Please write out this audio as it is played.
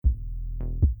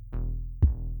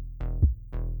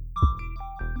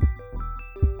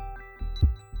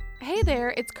Hey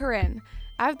there, it's Corinne.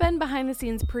 I've been behind the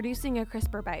scenes producing a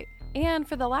CRISPR Bite, and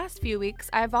for the last few weeks,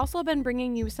 I've also been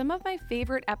bringing you some of my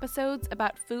favorite episodes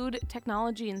about food,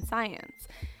 technology, and science.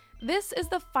 This is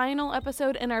the final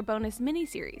episode in our bonus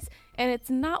mini-series, and it's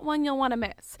not one you'll want to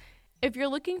miss. If you're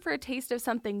looking for a taste of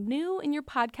something new in your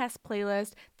podcast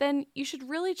playlist, then you should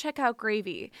really check out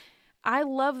Gravy. I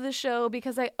love the show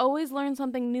because I always learn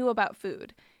something new about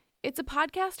food. It's a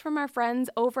podcast from our friends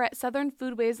over at Southern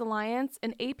Foodways Alliance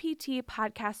and APT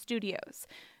Podcast Studios.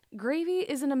 Gravy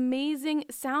is an amazing,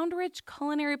 sound-rich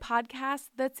culinary podcast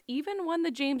that's even won the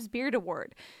James Beard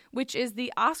Award, which is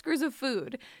the Oscars of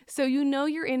food, so you know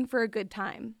you're in for a good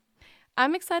time.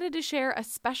 I'm excited to share a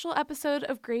special episode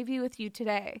of Gravy with you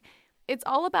today. It's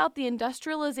all about the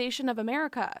industrialization of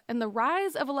America and the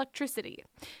rise of electricity.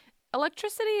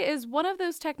 Electricity is one of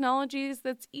those technologies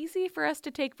that's easy for us to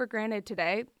take for granted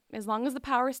today, as long as the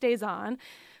power stays on,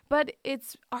 but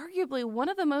it's arguably one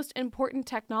of the most important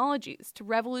technologies to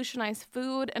revolutionize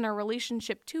food and our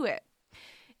relationship to it.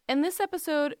 In this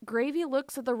episode, Gravy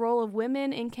looks at the role of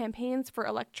women in campaigns for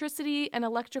electricity and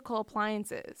electrical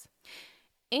appliances.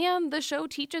 And the show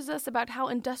teaches us about how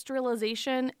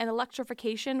industrialization and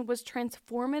electrification was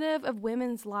transformative of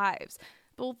women's lives,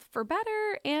 both for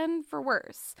better and for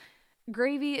worse.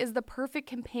 Gravy is the perfect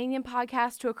companion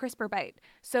podcast to a CRISPR Bite,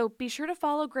 so be sure to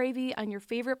follow Gravy on your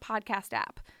favorite podcast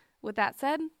app. With that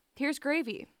said, here's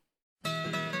Gravy.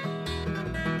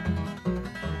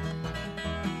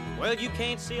 Well, you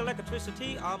can't see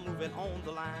electricity, I'm moving on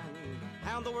the line.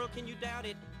 How in the world can you doubt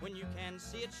it when you can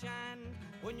see it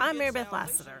shine? I'm Mary Beth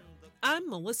Lassiter. I'm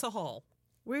Melissa Hall.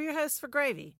 We're your hosts for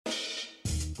Gravy.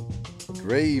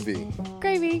 Gravy.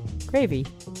 Gravy. Gravy.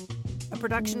 A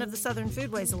production of the Southern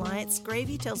Foodways Alliance,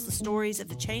 Gravy tells the stories of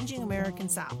the changing American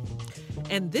South.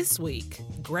 And this week,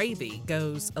 Gravy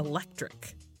goes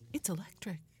electric. It's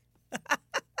electric.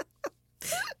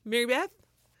 Mary Beth,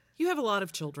 you have a lot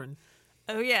of children.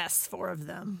 Oh yes, 4 of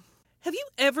them. Have you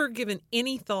ever given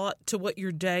any thought to what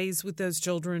your days with those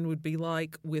children would be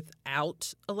like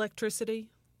without electricity?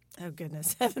 Oh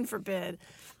goodness, heaven forbid.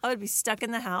 I would be stuck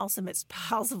in the house amidst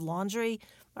piles of laundry.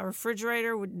 My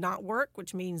refrigerator would not work,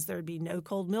 which means there'd be no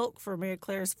cold milk for Mary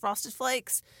Claire's Frosted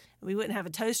Flakes. And we wouldn't have a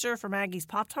toaster for Maggie's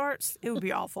Pop-Tarts. It would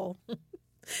be awful.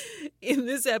 In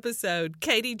this episode,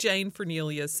 Katie Jane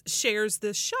Fernelius shares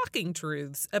the shocking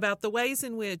truths about the ways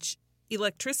in which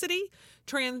electricity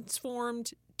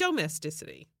transformed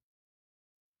domesticity.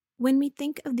 When we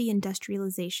think of the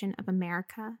industrialization of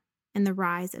America and the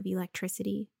rise of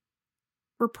electricity,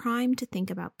 we're primed to think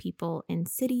about people in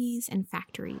cities and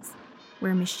factories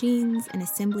where machines and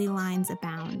assembly lines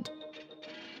abound.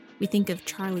 We think of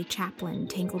Charlie Chaplin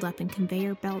tangled up in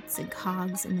conveyor belts and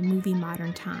cogs in the movie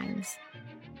Modern Times.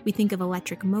 We think of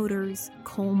electric motors,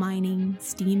 coal mining,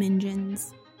 steam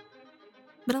engines.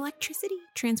 But electricity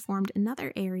transformed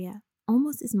another area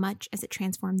almost as much as it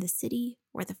transformed the city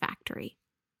or the factory.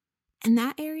 And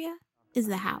that area is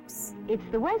the house. It's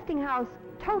the Westinghouse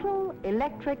Total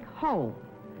Electric Home.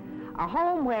 A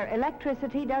home where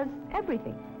electricity does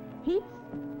everything. Heats,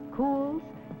 cools,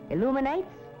 illuminates,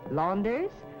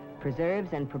 launders,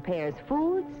 preserves and prepares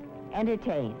foods,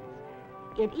 entertains.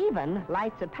 It even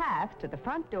lights a path to the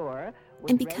front door.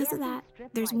 And because of that,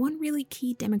 there's one really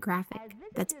key demographic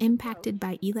that's impacted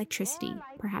by electricity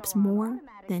perhaps more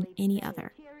than any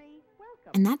other.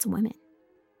 And that's women.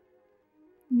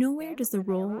 Nowhere does the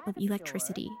role of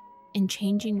electricity in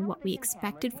changing what we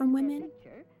expected from women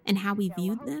and how we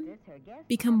viewed them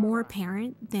become more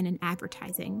apparent than in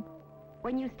advertising.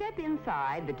 When you step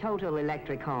inside the Total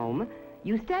Electric Home,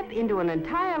 you step into an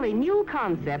entirely new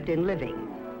concept in living.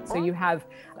 So you have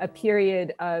a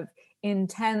period of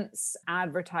intense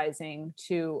advertising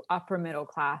to upper middle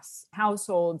class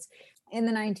households in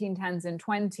the 1910s and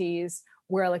 20s,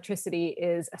 where electricity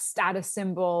is a status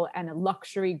symbol and a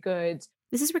luxury good.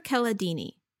 This is Raquel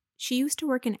Adini. She used to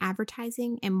work in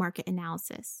advertising and market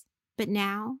analysis, but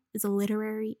now is a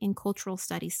literary and cultural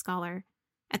studies scholar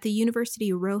at the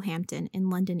University of Roehampton in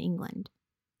London, England.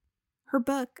 Her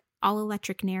book, All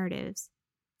Electric Narratives,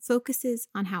 focuses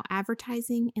on how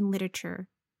advertising and literature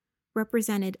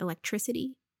represented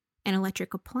electricity and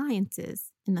electric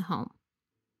appliances in the home.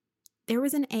 There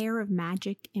was an air of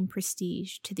magic and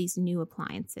prestige to these new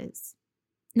appliances,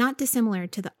 not dissimilar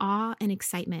to the awe and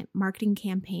excitement marketing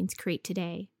campaigns create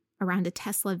today around a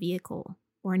Tesla vehicle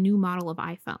or a new model of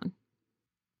iPhone.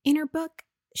 In her book,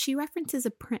 she references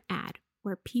a print ad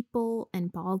where people in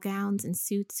ball gowns and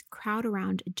suits crowd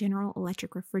around a General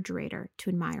Electric refrigerator to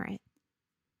admire it.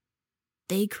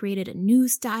 They created a new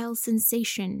style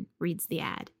sensation, reads the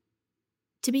ad.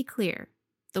 To be clear,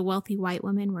 the wealthy white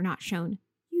women were not shown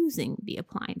using the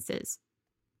appliances.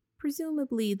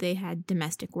 Presumably, they had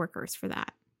domestic workers for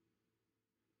that.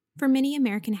 For many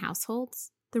American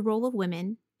households, the role of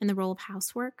women and the role of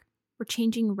housework were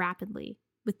changing rapidly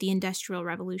with the Industrial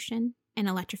Revolution and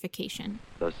electrification.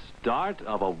 The start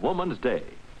of a woman's day,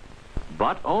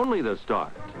 but only the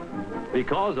start,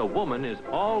 because a woman is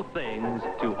all things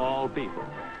to all people.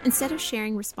 Instead of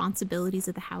sharing responsibilities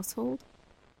of the household,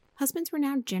 husbands were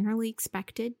now generally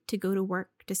expected to go to work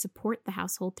to support the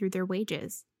household through their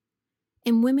wages,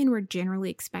 and women were generally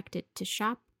expected to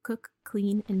shop, cook,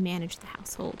 clean, and manage the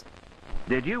household.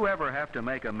 Did you ever have to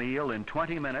make a meal in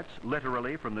 20 minutes,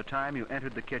 literally from the time you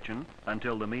entered the kitchen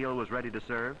until the meal was ready to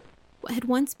serve? What had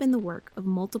once been the work of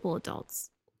multiple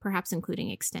adults, perhaps including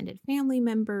extended family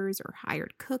members or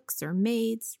hired cooks or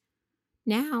maids,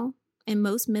 now, in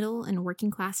most middle and working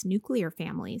class nuclear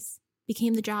families,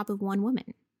 became the job of one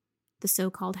woman, the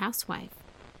so-called housewife.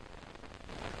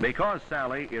 Because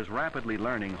Sally is rapidly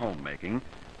learning homemaking,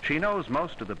 she knows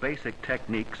most of the basic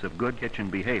techniques of good kitchen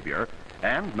behavior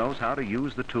and knows how to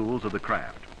use the tools of the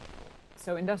craft.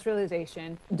 So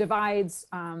industrialization divides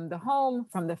the home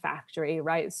from the factory,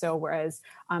 right? So whereas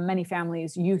many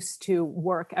families used to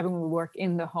work, everyone would work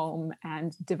in the home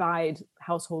and divide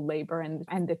household labor,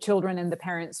 and the children and the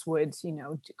parents would,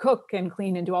 cook and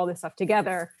clean and do all this stuff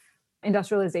together.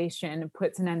 Industrialization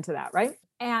puts an end to that, right?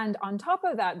 And on top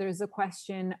of that, there's a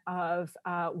question of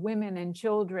women and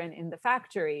children in the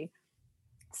factory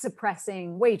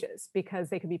suppressing wages because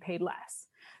they could be paid less.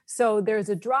 So there's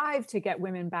a drive to get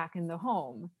women back in the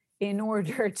home in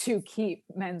order to keep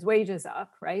men's wages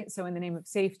up, right? So in the name of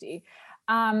safety.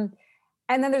 And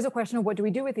then there's a question of what do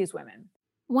we do with these women?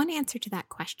 One answer to that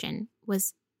question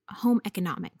was home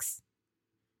economics.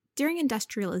 During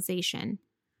industrialization,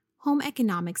 home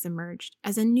economics emerged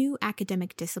as a new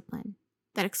academic discipline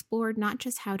that explored not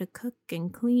just how to cook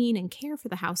and clean and care for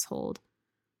the household,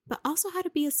 but also how to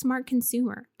be a smart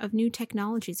consumer of new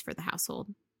technologies for the household,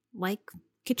 like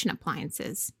kitchen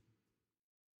appliances.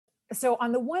 So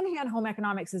on the one hand, home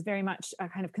economics is very much a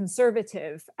kind of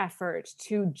conservative effort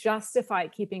to justify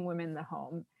keeping women in the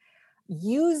home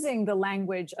using the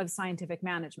language of scientific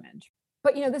management.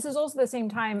 But, this is also the same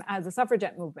time as the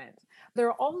suffragette movement. There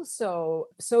are also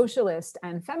socialist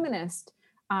and feminist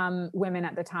women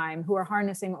at the time who are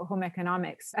harnessing home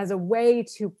economics as a way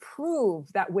to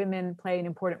prove that women play an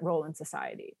important role in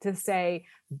society, to say,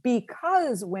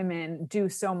 because women do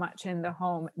so much in the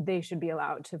home, they should be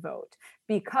allowed to vote.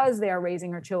 Because they are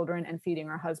raising our children and feeding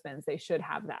our husbands, they should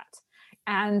have that.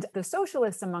 And the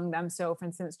socialists among them, so for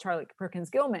instance, Charlotte Perkins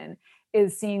Gilman,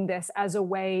 is seeing this as a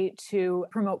way to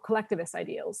promote collectivist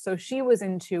ideals. So she was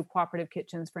into cooperative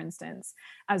kitchens, for instance,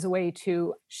 as a way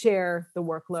to share the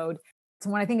workload. So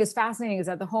what I think is fascinating is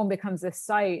that the home becomes this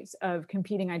site of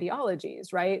competing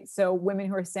ideologies, right? So women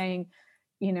who are saying,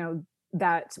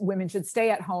 that women should stay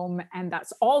at home and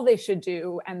that's all they should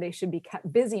do and they should be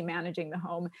kept busy managing the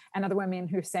home, and other women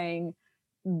who are saying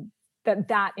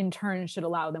that in turn should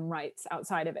allow them rights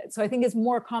outside of it. So I think it's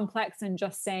more complex than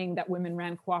just saying that women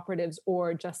ran cooperatives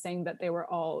or just saying that they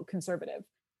were all conservative.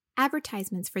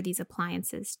 Advertisements for these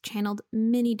appliances channeled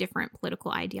many different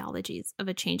political ideologies of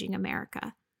a changing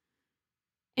America.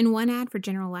 In one ad for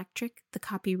General Electric, the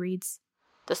copy reads,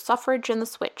 "The suffrage and the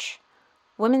switch.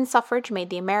 Women's suffrage made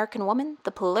the American woman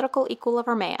the political equal of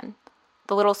her man.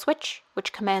 The little switch,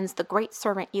 which commands the great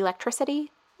servant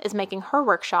electricity, is making her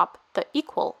workshop the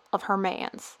equal of her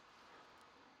man's."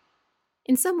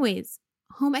 In some ways,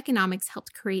 home economics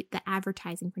helped create the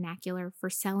advertising vernacular for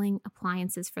selling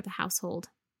appliances for the household,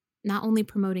 not only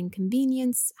promoting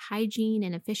convenience, hygiene,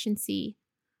 and efficiency,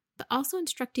 but also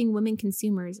instructing women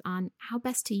consumers on how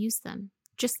best to use them,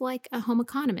 just like a home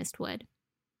economist would.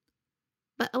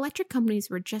 But electric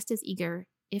companies were just as eager,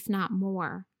 if not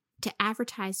more, to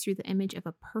advertise through the image of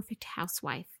a perfect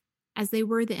housewife as they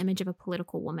were the image of a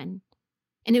political woman.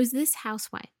 And it was this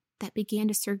housewife that began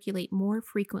to circulate more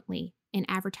frequently in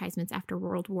advertisements after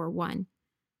World War I,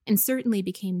 and certainly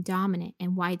became dominant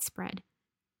and widespread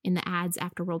in the ads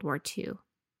after World War II.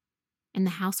 And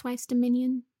the housewife's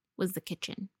dominion was the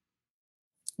kitchen.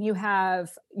 You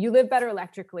have You Live Better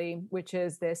Electrically, which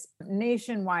is this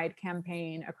nationwide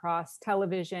campaign across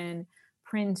television,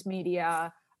 print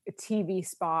media, TV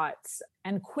spots,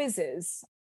 and quizzes.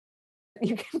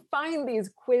 You can find these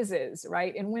quizzes,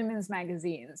 right, in women's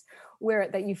magazines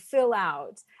that you fill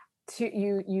out.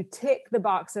 You tick the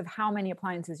box of how many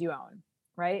appliances you own,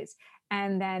 right?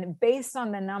 And then based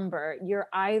on the number, you're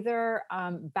either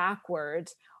backward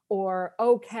or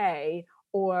okay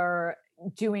or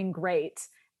doing great.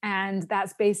 And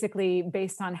that's basically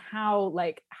based on how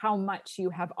much you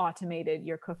have automated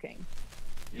your cooking.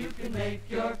 You can make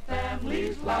your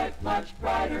family's life much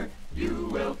brighter. You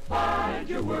will find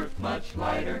your work much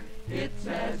lighter. It's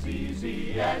as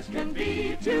easy as can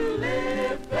be to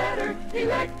live better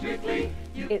electrically.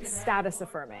 It's status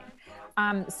affirming.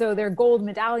 So their gold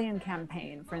medallion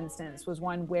campaign, for instance, was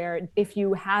one where if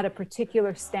you had a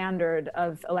particular standard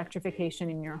of electrification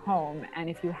in your home, and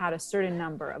if you had a certain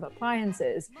number of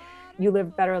appliances, You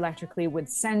Live Better Electrically would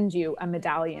send you a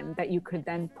medallion that you could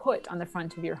then put on the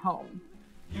front of your home.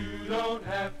 You don't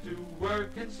have to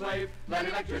work and slave. Let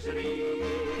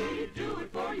electricity do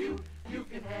it for you. You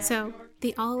can have So,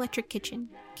 the all-electric kitchen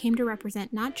came to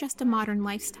represent not just a modern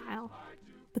lifestyle,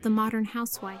 but the modern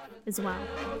housewife as well.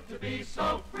 to be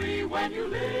so free when you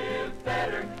live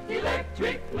better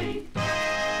electrically.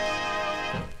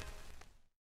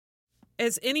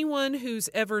 As anyone who's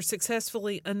ever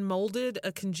successfully unmolded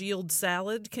a congealed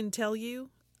salad can tell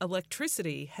you,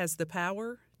 electricity has the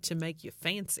power to make you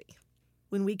fancy.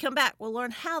 When we come back, we'll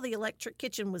learn how the electric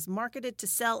kitchen was marketed to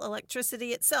sell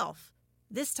electricity itself,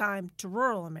 this time to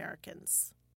rural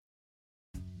Americans.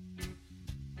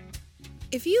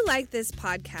 If you like this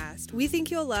podcast, we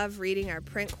think you'll love reading our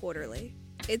print quarterly.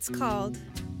 It's called,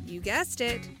 you guessed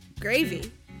it,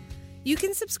 Gravy. You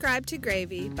can subscribe to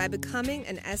Gravy by becoming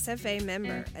an SFA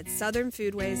member at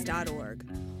southernfoodways.org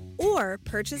or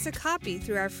purchase a copy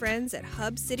through our friends at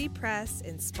Hub City Press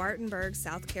in Spartanburg,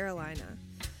 South Carolina.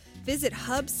 Visit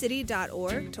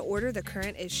hubcity.org to order the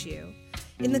current issue.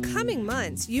 In the coming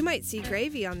months, you might see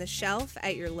Gravy on the shelf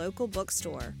at your local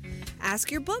bookstore.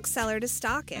 Ask your bookseller to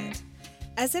stock it.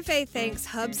 SFA thanks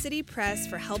Hub City Press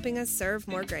for helping us serve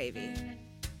more gravy.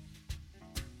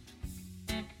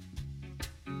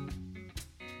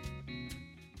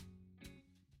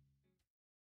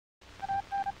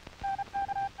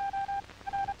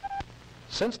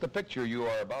 Since the picture you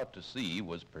are about to see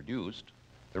was produced,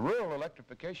 the rural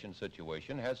electrification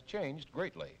situation has changed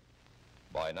greatly.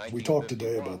 We talked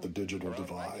today about the digital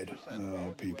divide,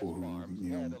 people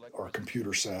who are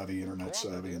computer savvy, internet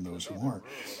savvy, and those who aren't.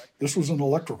 This was an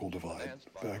electrical divide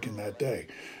back in that day.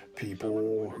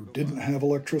 People who didn't have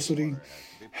electricity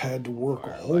had to work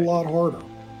a whole lot harder.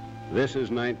 This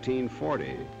is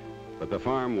 1940, but the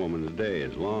farm woman's day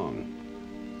is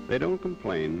long. They don't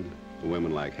complain,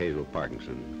 women like Hazel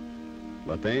Parkinson,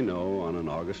 but they know on an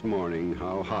August morning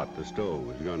how hot the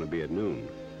stove is going to be at noon.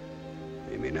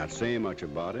 They may not say much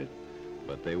about it,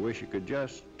 but they wish you could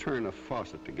just turn a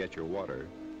faucet to get your water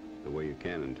the way you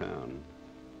can in town.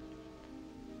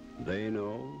 They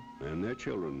know, and their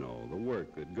children know, the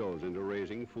work that goes into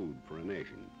raising food for a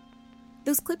nation.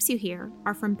 Those clips you hear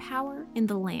are from Power in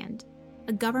the Land,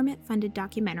 a government-funded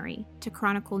documentary to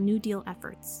chronicle New Deal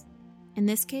efforts. In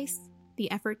this case,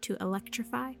 the effort to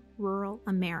electrify rural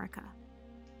America.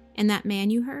 And that man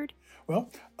you heard? Well,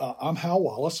 I'm Hal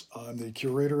Wallace. I'm the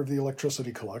curator of the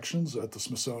electricity collections at the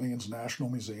Smithsonian's National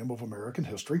Museum of American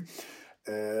History,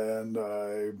 and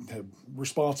I'm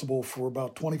responsible for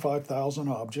about 25,000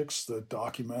 objects that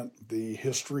document the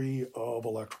history of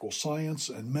electrical science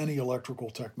and many electrical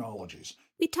technologies.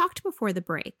 We talked before the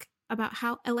break about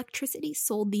how electricity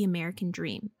sold the American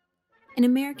dream. An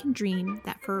American dream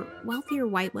that for wealthier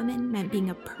white women meant being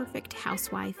a perfect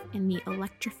housewife in the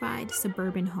electrified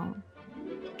suburban home.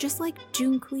 Just like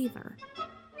June Cleaver.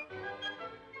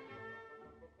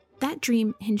 That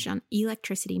dream hinged on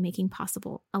electricity making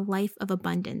possible a life of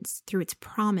abundance through its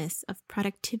promise of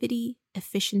productivity,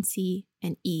 efficiency,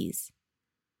 and ease.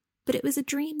 But it was a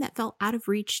dream that felt out of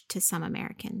reach to some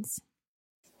Americans.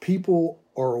 People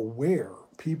are aware,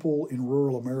 people in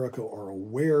rural America are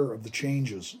aware of the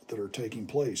changes that are taking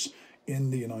place in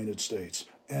the United States.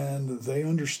 And they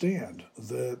understand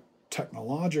that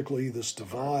technologically this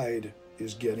divide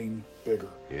is getting bigger.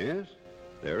 Yes,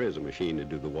 there is a machine to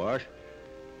do the wash,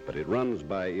 but it runs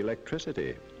by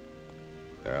electricity.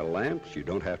 There are lamps you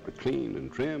don't have to clean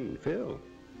and trim and fill,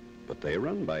 but they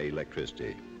run by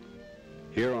electricity.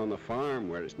 Here on the farm,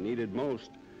 where it's needed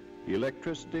most,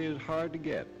 electricity is hard to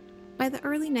get. By the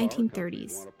early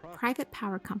 1930s, private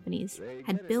power companies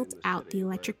had built out the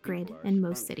electric grid in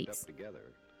most cities.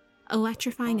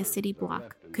 Electrifying a city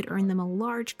block could earn them a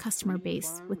large customer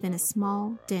base within a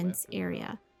small, dense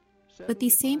area. But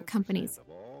these same companies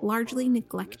largely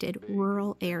neglected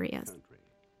rural areas.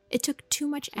 It took too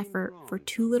much effort for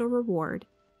too little reward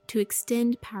to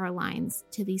extend power lines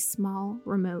to these small,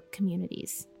 remote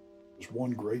communities. There's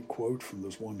one great quote from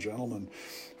this one gentleman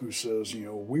who says,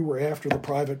 we were after the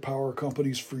private power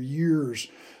companies for years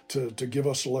to give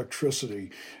us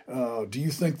electricity. Do you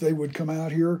think they would come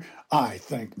out here? I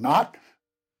think not.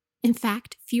 In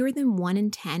fact, fewer than 1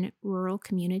 in 10 rural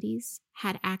communities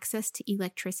had access to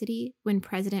electricity when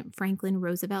President Franklin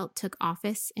Roosevelt took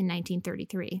office in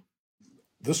 1933.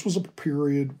 This was a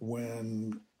period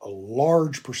when a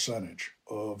large percentage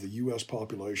of the U.S.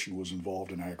 population was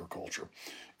involved in agriculture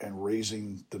and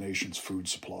raising the nation's food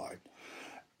supply.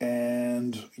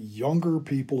 And younger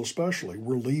people especially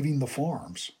were leaving the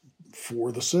farms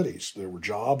for the cities. There were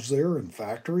jobs there in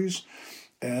factories,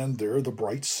 and there are the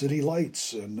bright city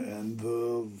lights and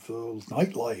the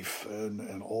nightlife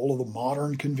and all of the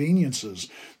modern conveniences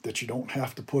that you don't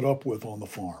have to put up with on the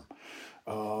farm.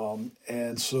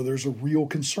 And so there's a real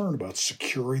concern about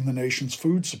securing the nation's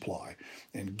food supply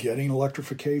and getting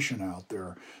electrification out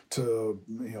there to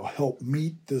help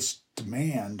meet this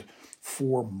demand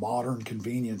for modern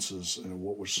conveniences and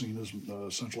what was seen as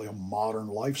essentially a modern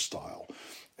lifestyle.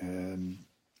 And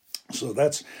so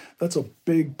that's a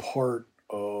big part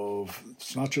of,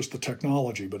 it's not just the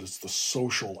technology, but it's the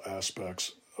social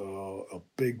aspects, a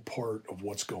big part of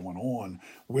what's going on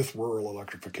with rural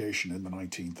electrification in the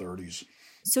 1930s.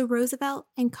 So Roosevelt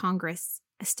and Congress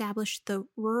established the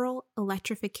Rural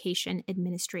Electrification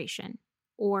Administration,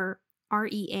 or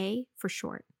REA for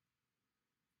short.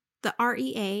 The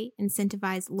REA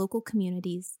incentivized local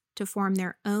communities to form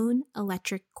their own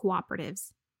electric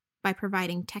cooperatives by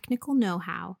providing technical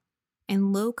know-how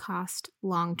and low-cost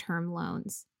long-term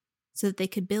loans so that they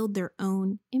could build their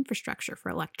own infrastructure for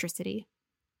electricity.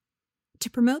 To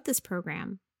promote this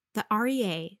program, the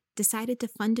REA decided to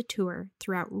fund a tour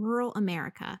throughout rural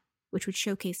America, which would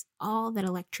showcase all that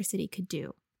electricity could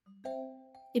do.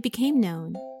 It became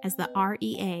known as the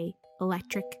REA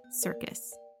Electric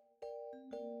Circus.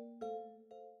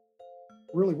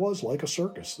 Really was like a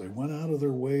circus. They went out of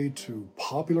their way to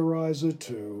popularize it,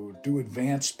 to do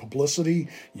advanced publicity.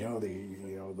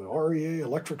 The REA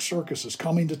Electric Circus is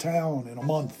coming to town in a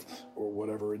month or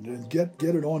whatever, and get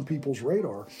it on people's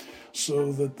radar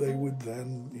so that they would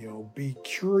then, be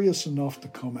curious enough to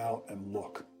come out and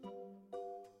look.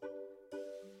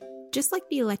 Just like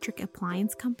the electric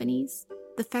appliance companies,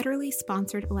 the federally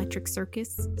sponsored Electric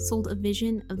Circus sold a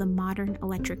vision of the modern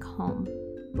electric home,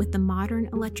 with the modern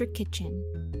electric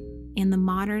kitchen and the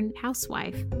modern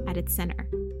housewife at its center.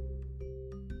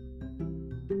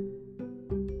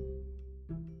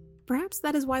 Perhaps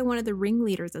that is why one of the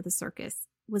ringleaders of the circus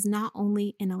was not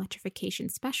only an electrification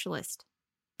specialist,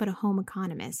 but a home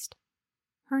economist.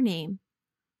 Her name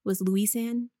was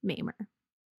Louisanne Mamer.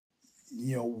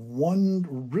 One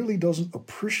really doesn't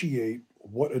appreciate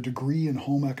what a degree in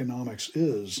home economics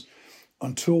is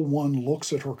until one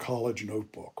looks at her college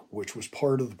notebook, which was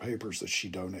part of the papers that she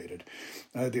donated.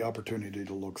 I had the opportunity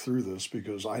to look through this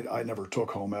because I never took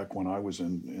home ec when I was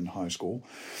in high school.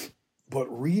 But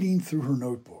reading through her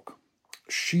notebook,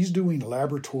 she's doing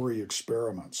laboratory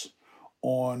experiments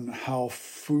on how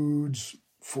foods,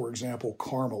 for example,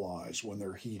 caramelize when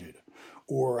they're heated,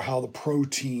 or how the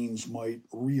proteins might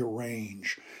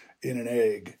rearrange in an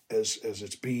egg as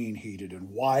it's being heated, and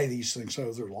why these things. So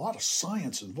there's a lot of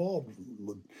science involved,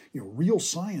 real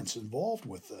science involved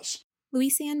with this.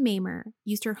 Louisanne Mamer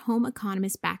used her home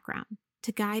economist background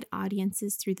to guide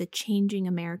audiences through the changing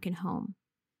American home.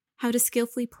 How to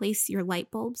skillfully place your light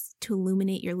bulbs to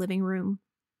illuminate your living room,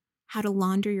 how to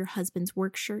launder your husband's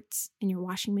work shirts in your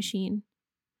washing machine,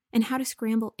 and how to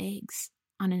scramble eggs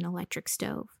on an electric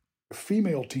stove.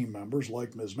 Female team members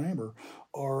like Ms. Mamer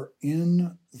are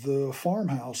in the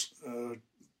farmhouse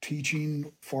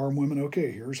teaching farm women, okay,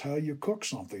 here's how you cook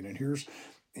something, and here's,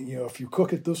 if you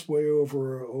cook it this way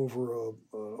over a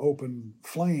open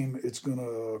flame, it's going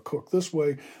to cook this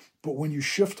way. But when you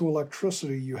shift to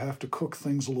electricity, you have to cook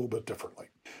things a little bit differently.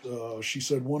 She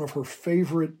said one of her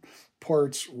favorite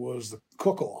parts was the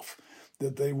cook-off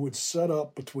that they would set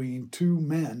up between two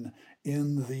men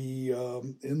in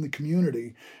the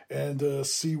community and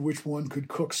see which one could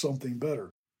cook something better.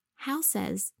 Hal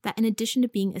says that in addition to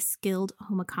being a skilled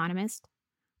home economist,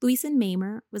 Louisanne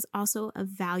Mamer was also a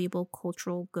valuable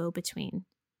cultural go-between,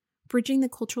 bridging the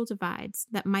cultural divides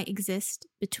that might exist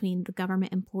between the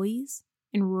government employees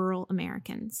and rural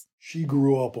Americans. She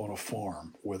grew up on a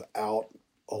farm without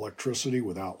electricity,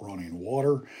 without running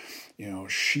water.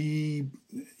 She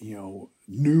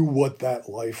knew what that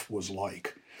life was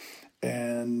like.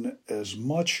 And as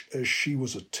much as she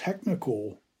was a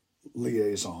technical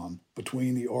liaison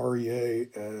between the REA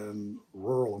and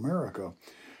rural America,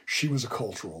 she was a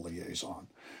cultural liaison.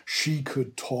 She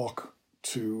could talk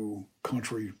to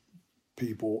country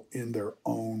people in their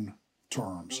own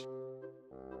terms.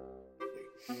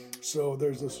 So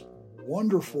there's this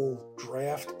wonderful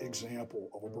draft example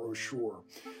of a brochure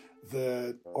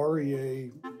that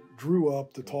REA drew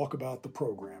up to talk about the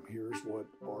program. Here's what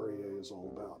REA is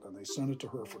all about. And they sent it to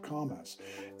her for comments.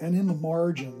 And in the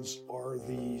margins are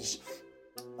these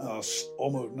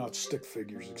almost not stick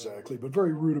figures exactly, but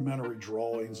very rudimentary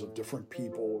drawings of different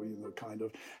people, kind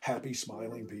of happy,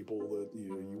 smiling people that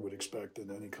you would expect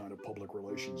in any kind of public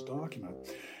relations document.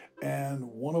 And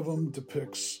one of them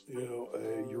depicts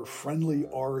your friendly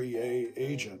REA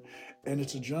agent, and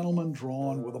it's a gentleman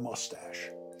drawn with a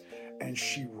mustache. And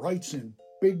she writes in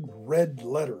big red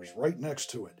letters right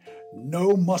next to it,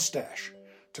 "No mustache.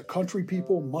 To country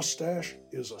people, mustache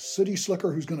is a city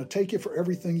slicker who's going to take you for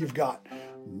everything you've got.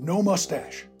 No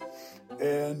mustache."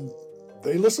 And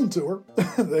they listened to her.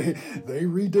 they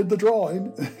redid the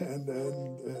drawing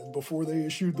and before they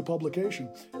issued the publication.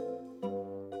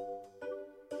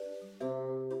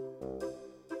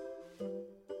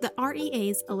 The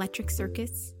REA's Electric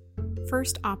Circus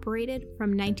first operated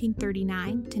from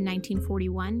 1939 to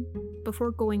 1941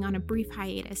 before going on a brief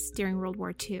hiatus during World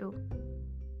War II.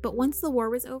 But once the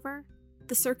war was over,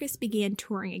 the circus began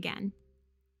touring again.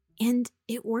 And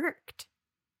it worked.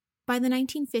 By the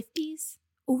 1950s,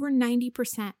 over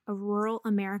 90% of rural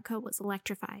America was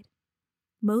electrified,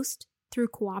 most through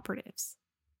cooperatives.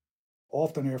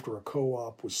 Often after a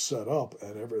co-op was set up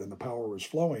and the power was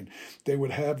flowing, they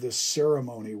would have this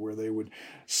ceremony where they would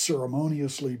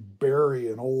ceremoniously bury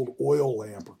an old oil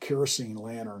lamp or kerosene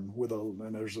lantern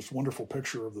and there's this wonderful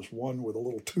picture of this one with a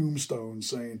little tombstone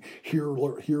saying, here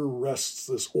rests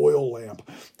this oil lamp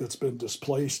that's been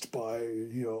displaced by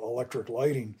electric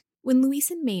lighting. When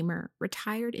Louisa Mamer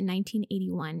retired in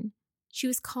 1981, she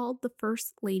was called the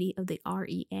First Lady of the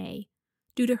REA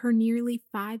due to her nearly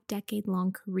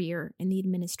 5-decade-long career in the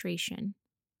administration.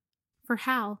 For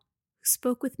Hal, who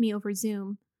spoke with me over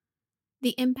Zoom,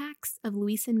 the impacts of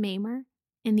Louisa Mamer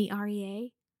in the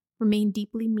REA remain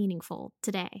deeply meaningful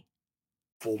today.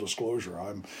 Full disclosure,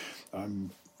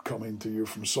 I'm coming to you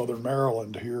from Southern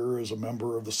Maryland here as a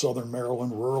member of the Southern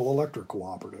Maryland Rural Electric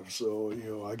Cooperative. So,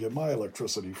 I get my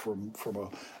electricity from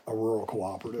a rural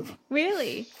cooperative.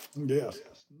 Really? Yes.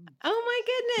 Oh my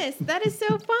goodness, that is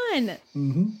so fun.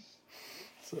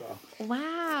 Mm-hmm.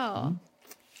 Wow. Mm-hmm.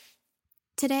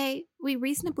 Today, we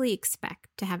reasonably expect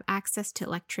to have access to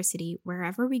electricity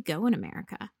wherever we go in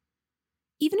America.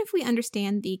 Even if we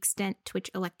understand the extent to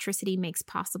which electricity makes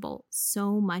possible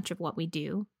so much of what we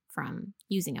do, from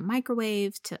using a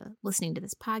microwave to listening to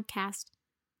this podcast,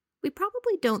 we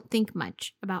probably don't think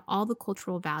much about all the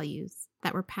cultural values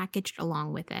that were packaged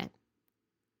along with it.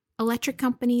 Electric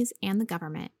companies and the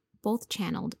government both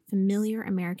channeled familiar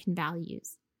American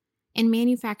values and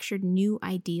manufactured new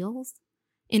ideals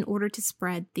in order to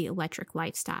spread the electric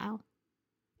lifestyle.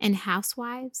 And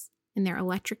housewives in their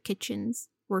electric kitchens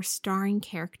were starring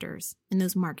characters in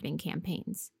those marketing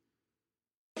campaigns.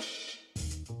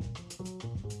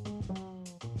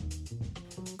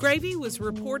 Gravy was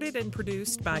reported and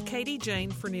produced by Katie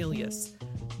Jane Fernelius.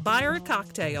 Buy her a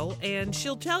cocktail, and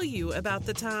she'll tell you about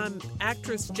the time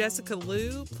actress Jessica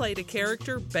Liu played a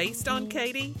character based on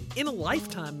Katie in a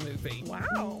Lifetime movie.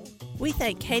 Wow. We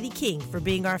thank Katie King for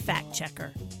being our fact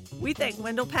checker. We thank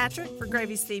Wendell Patrick for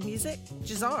Gravy's theme music,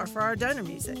 Jazar for our donor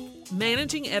music.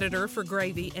 Managing editor for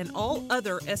Gravy and all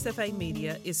other SFA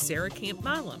media is Sarah Camp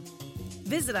Milam.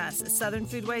 Visit us at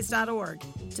southernfoodways.org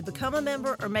to become a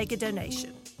member or make a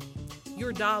donation.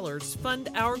 Your dollars fund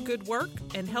our good work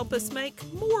and help us make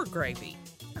more Gravy.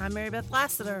 I'm Mary Beth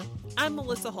Lassiter. I'm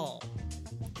Melissa Hall.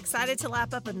 Excited to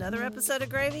lap up another episode of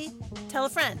Gravy? Tell a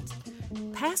friend.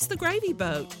 Pass the gravy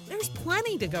boat. There's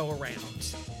plenty to go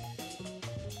around.